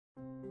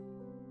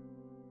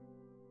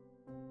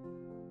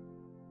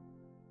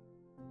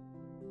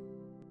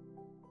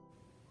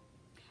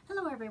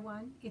Hello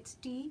everyone, it's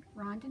Dee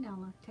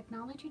Rondinella,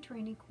 Technology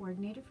Training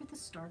Coordinator for the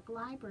Stark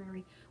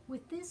Library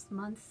with this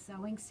month's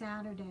Sewing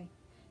Saturday.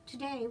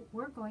 Today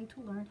we're going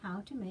to learn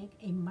how to make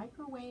a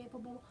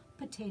microwaveable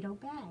potato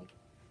bag.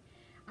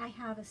 I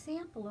have a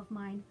sample of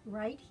mine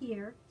right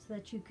here so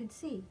that you can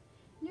see.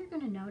 And you're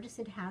going to notice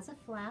it has a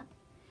flap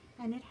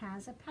and it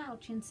has a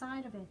pouch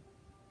inside of it.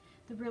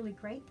 The really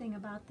great thing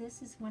about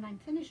this is when I'm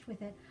finished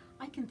with it,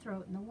 I can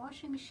throw it in the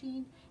washing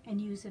machine and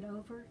use it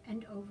over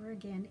and over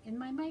again in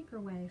my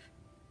microwave.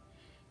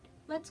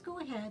 Let's go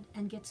ahead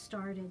and get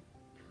started.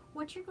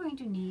 What you're going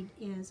to need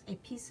is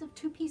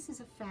two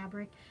pieces of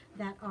fabric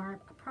that are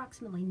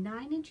approximately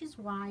 9 inches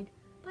wide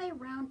by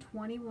around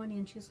 21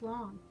 inches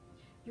long.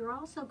 You're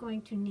also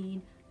going to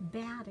need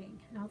batting.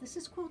 Now this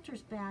is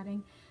quilters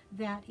batting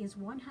that is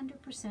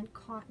 100%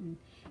 cotton,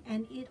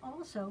 and it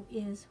also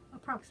is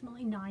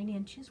approximately 9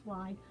 inches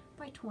wide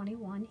by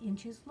 21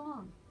 inches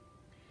long.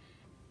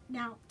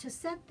 Now to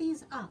set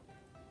these up,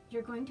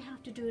 you're going to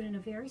have to do it in a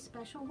very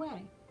special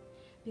way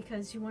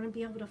because you want to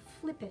be able to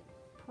flip it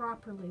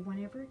properly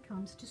whenever it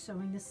comes to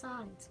sewing the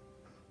sides.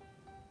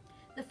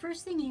 The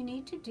first thing you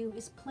need to do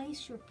is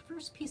place your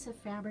first piece of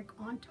fabric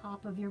on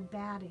top of your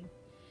batting.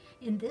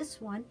 In this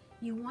one,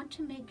 you want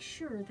to make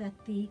sure that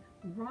the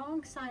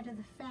wrong side of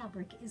the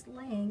fabric is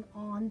laying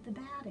on the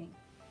batting,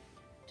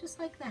 just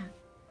like that.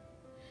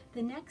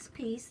 The next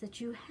piece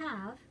that you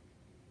have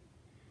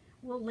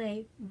will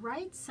lay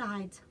right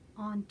sides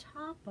on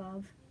top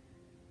of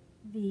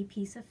the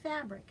piece of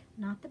fabric,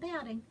 not the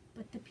batting,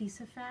 but the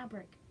piece of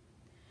fabric.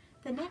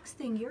 The next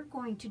thing you're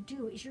going to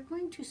do is you're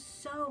going to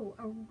sew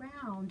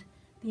around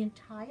the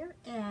entire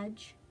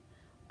edge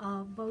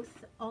of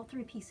all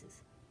three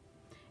pieces.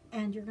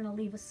 And you're going to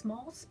leave a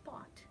small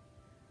spot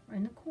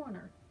in the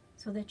corner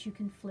so that you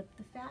can flip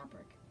the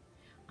fabric.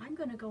 I'm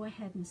going to go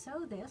ahead and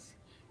sew this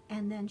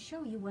and then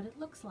show you what it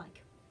looks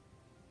like.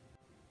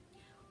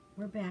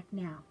 We're back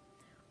now.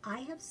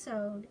 I have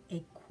sewed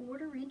a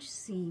 1/4 inch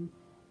seam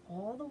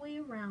all the way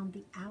around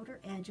the outer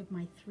edge of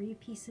my 3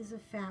 pieces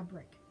of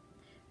fabric.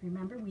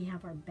 Remember, we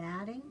have our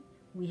batting,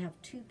 we have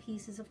 2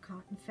 pieces of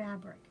cotton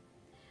fabric.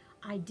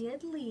 I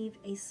did leave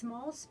a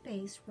small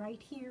space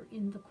right here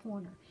in the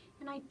corner,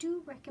 and I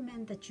do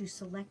recommend that you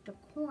select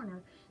a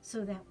corner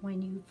so that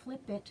when you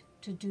flip it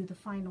to do the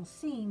final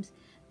seams,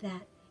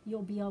 that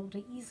you'll be able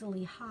to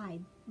easily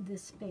hide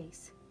this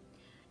space.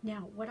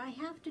 Now, what I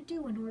have to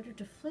do in order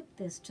to flip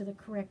this to the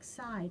correct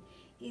side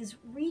is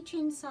reach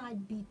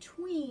inside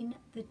between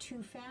the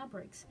 2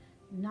 fabrics,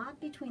 not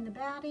between the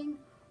batting,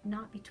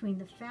 not between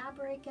the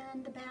fabric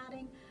and the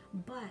batting,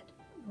 but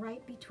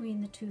right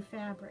between the 2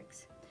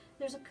 fabrics.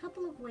 There's a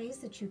couple of ways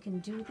that you can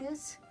do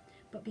this,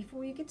 but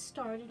before you get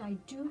started, I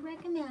do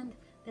recommend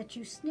that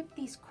you snip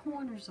these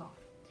corners off.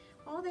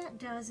 All that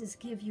does is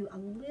give you a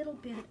little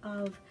bit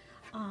of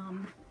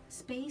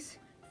space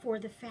for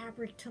the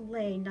fabric to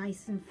lay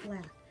nice and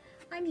flat.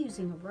 I'm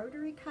using a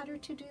rotary cutter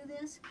to do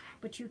this,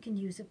 but you can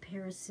use a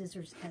pair of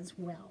scissors as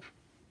well.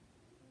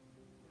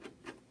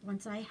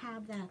 Once I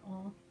have that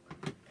all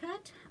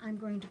cut, I'm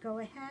going to go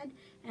ahead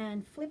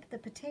and flip the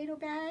potato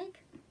bag.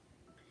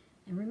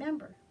 And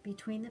remember,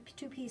 between the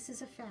 2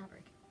 pieces of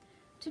fabric.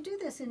 To do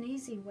this an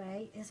easy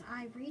way is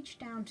I reach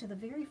down to the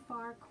very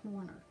far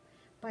corner.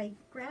 By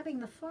grabbing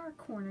the far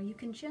corner, you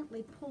can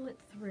gently pull it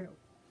through.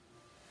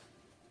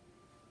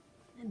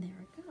 And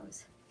there it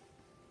goes.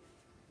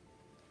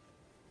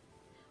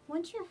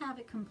 Once you have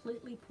it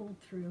completely pulled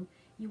through,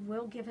 you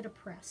will give it a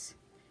press.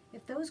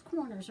 If those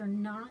corners are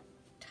not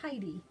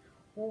tidy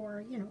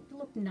or,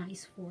 look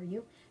nice for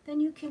you, then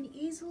you can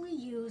easily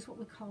use what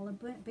we call a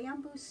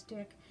bamboo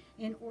stick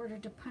in order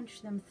to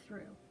punch them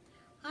through.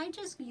 I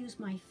just use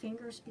my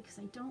fingers because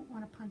I don't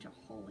want to punch a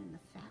hole in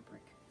the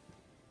fabric.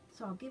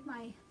 So I'll give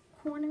my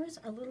corners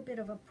a little bit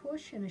of a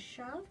push and a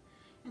shove,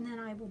 and then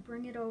I will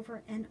bring it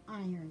over and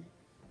iron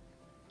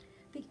it.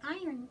 The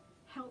iron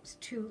helps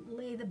to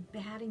lay the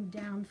batting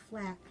down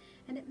flat,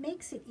 and it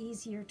makes it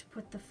easier to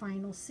put the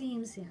final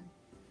seams in.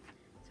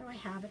 So I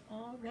have it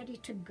all ready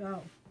to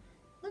go.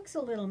 Looks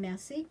a little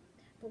messy,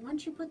 but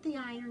once you put the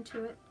iron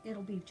to it,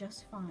 it'll be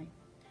just fine.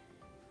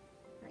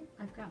 Right,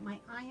 I've got my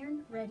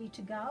iron ready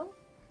to go.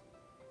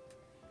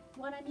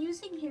 What I'm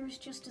using here is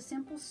just a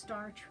simple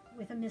starch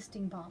with a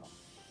misting bottle.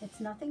 It's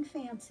nothing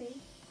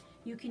fancy.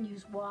 You can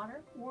use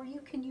water or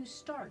you can use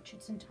starch.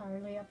 It's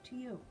entirely up to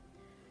you.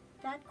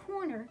 That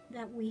corner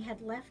that we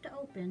had left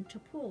open to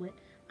pull it,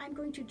 I'm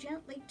going to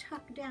gently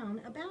tuck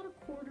down about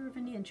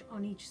 1/4 inch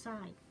on each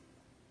side.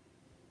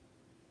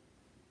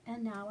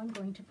 And now I'm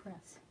going to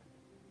press.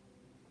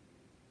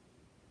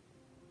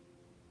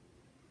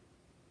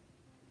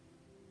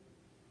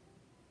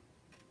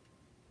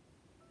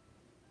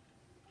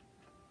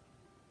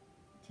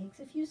 It takes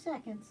a few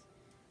seconds,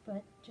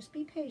 but just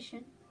be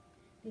patient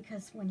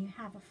because when you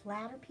have a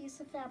flatter piece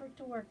of fabric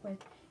to work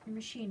with, your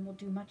machine will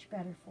do much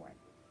better for it.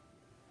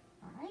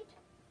 All right?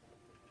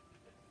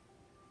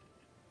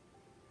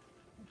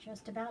 We're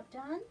just about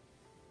done.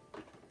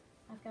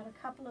 I've got a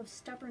couple of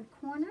stubborn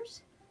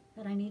corners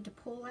that I need to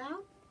pull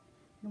out,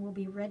 and we'll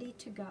be ready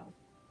to go.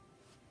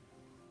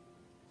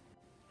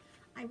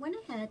 I went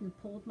ahead and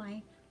pulled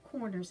my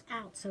corners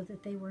out so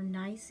that they were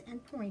nice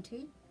and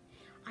pointy.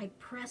 I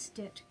pressed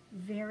it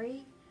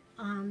very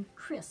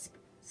crisp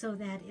so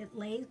that it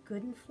lays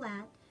good and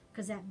flat,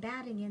 because that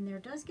batting in there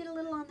does get a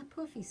little on the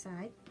poofy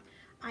side.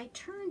 I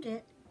turned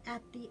it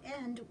at the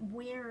end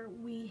where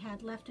we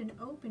had left an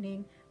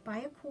opening by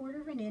a 1/4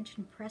 of an inch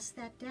and pressed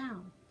that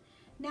down.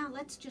 Now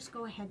let's just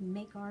go ahead and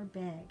make our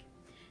bag.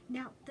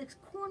 Now the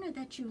corner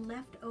that you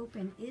left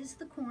open is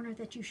the corner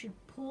that you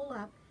should pull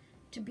up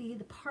to be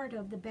the part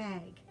of the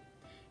bag.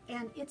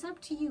 And it's up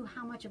to you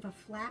how much of a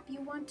flap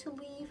you want to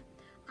leave.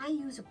 I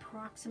use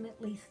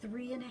approximately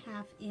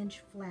 3.5 inch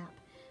flap.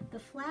 The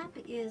flap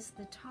is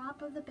the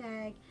top of the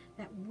bag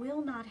that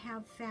will not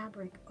have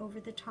fabric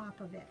over the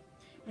top of it.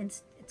 And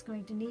it's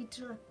going to need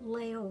to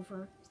lay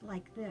over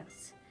like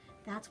this.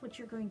 That's what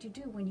you're going to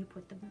do when you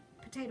put the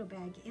potato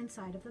bag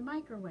inside of the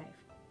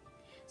microwave.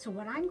 So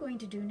what I'm going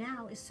to do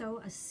now is sew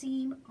a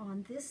seam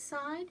on this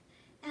side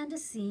and a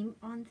seam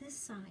on this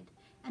side.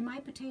 And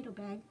my potato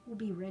bag will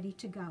be ready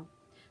to go.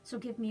 So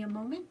give me a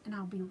moment and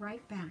I'll be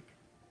right back.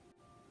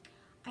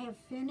 I have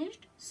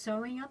finished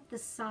sewing up the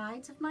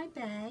sides of my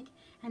bag,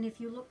 and if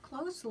you look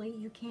closely,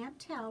 you can't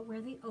tell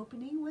where the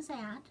opening was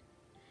at.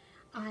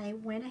 I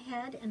went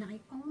ahead and I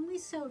only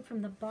sewed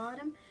from the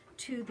bottom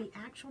to the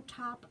actual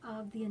top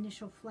of the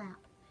initial flap.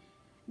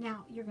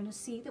 Now you're going to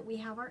see that we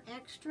have our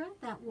extra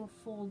that will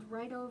fold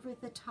right over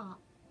the top.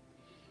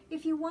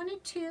 If you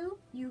wanted to,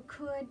 you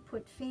could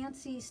put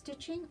fancy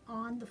stitching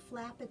on the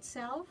flap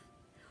itself,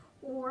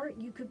 or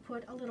you could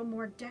put a little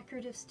more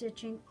decorative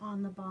stitching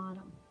on the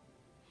bottom.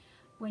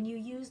 When you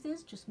use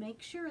this, just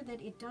make sure that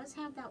it does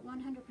have that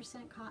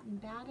 100% cotton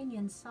batting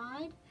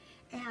inside,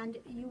 and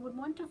you would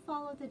want to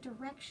follow the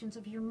directions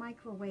of your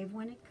microwave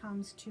when it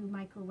comes to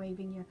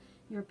microwaving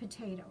your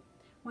potato.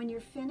 When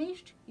you're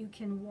finished, you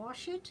can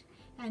wash it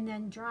and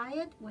then dry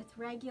it with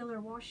regular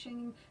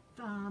washing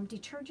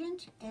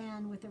detergent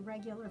and with a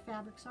regular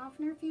fabric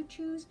softener if you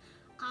choose.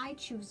 I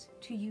choose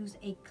to use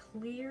a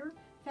clear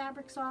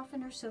fabric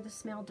softener so the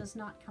smell does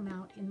not come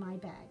out in my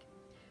bag.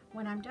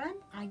 When I'm done,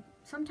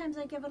 sometimes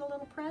I give it a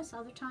little press,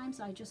 other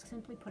times I just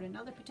simply put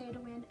another potato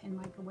in and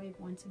microwave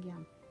once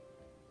again.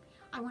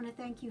 I want to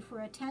thank you for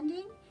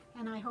attending,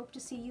 and I hope to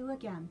see you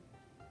again.